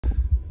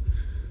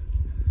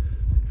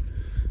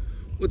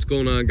What's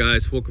going on,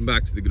 guys? Welcome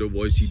back to the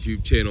Goodol'boys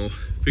YouTube channel.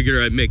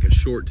 Figured I'd make a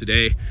short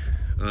today.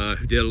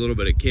 Did a little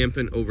bit of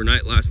camping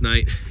overnight last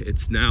night.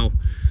 It's now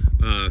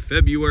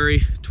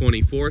February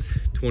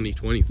 24th,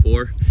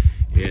 2024,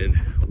 and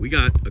we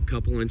got a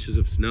couple inches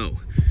of snow.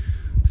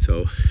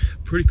 So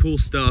pretty cool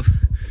stuff.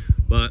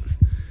 But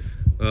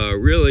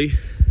really,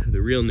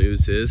 the real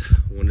news is,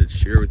 I wanted to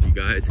share with you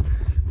guys,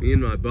 me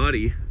and my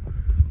buddy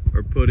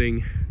are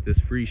putting this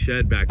free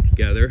shed back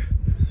together.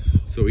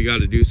 So we got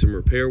to do some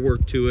repair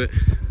work to it.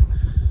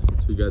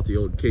 So we got the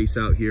old case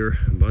out here,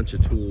 a bunch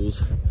of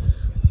tools,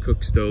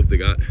 cook stove that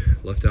got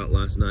left out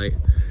last night.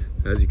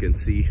 As you can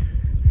see,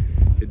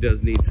 it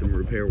does need some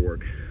repair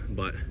work,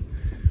 but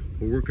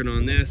we're working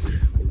on this.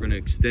 We're going to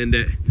extend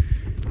it,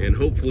 and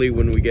hopefully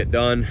when we get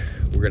done,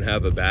 we're going to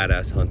have a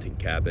badass hunting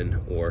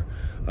cabin or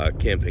a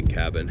camping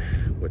cabin,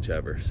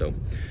 whichever. So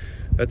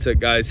that's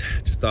it, guys.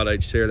 Just thought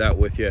I'd share that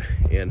with you,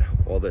 and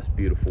all this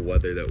beautiful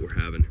weather that we're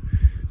having.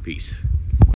 Peace.